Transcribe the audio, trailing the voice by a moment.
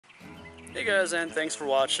Hey guys, and thanks for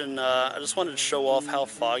watching. I just wanted to show off how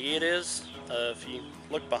foggy it is. If you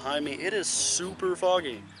look behind me, it is super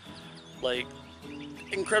foggy. Like,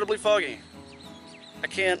 incredibly foggy.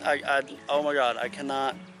 Oh my god, I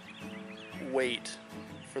cannot wait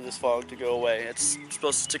for this fog to go away. It's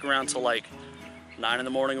supposed to stick around till like 9 in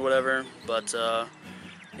the morning or whatever, but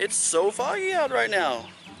it's so foggy out right now.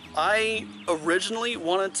 I originally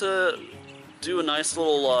wanted to do a nice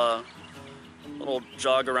little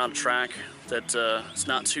jog around a track that it's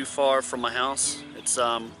not too far from my house. It's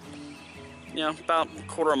about a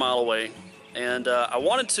quarter of a mile away, and I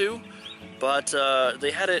wanted to, but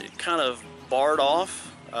they had it kind of barred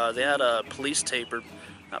off. They had a police tape, or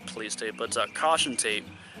not police tape, but caution tape,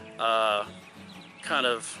 kind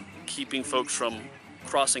of keeping folks from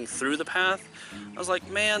crossing through the path. I was like,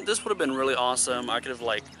 man, this would have been really awesome. I could have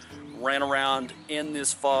like ran around in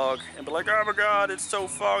this fog and be like, oh my god, it's so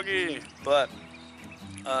foggy. But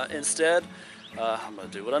instead, I'm gonna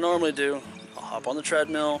do what I normally do. I'll hop on the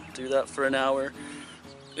treadmill, do that for an hour,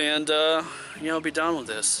 and be done with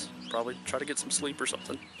this. Probably try to get some sleep or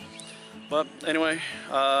something. But anyway,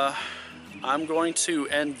 I'm going to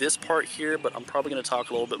end this part here, but I'm probably gonna talk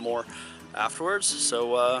a little bit more afterwards.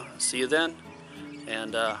 So see you then.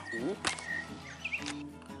 And man,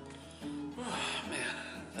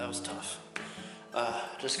 that was tough.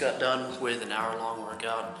 Just got done with an hour-long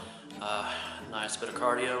workout. Nice bit of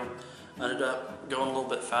cardio. Ended up going a little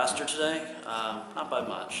bit faster today, not by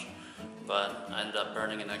much, but I ended up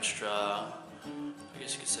burning an extra, I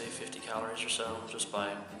guess you could say 50 calories or so, just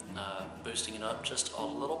by boosting it up just a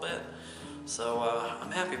little bit. So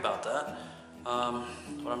I'm happy about that.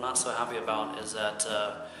 What I'm not so happy about is that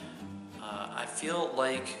I feel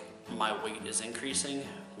like my weight is increasing,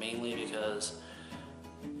 mainly because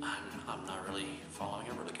I'm not really following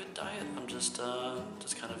a really good diet. I'm just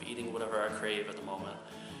kind of eating whatever I crave at the moment.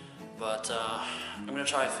 But I'm gonna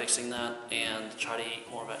try fixing that and try to eat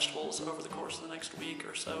more vegetables over the course of the next week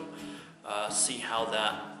or so. See how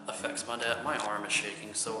that affects my diet. My arm is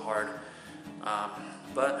shaking so hard.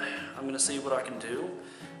 But I'm gonna see what I can do,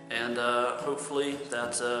 and hopefully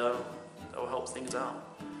that will help things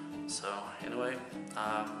out. So anyway,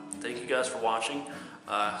 thank you guys for watching.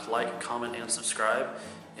 Like, comment, and subscribe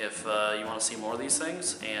if you want to see more of these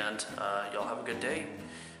things, and y'all have a good day.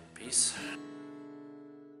 Peace.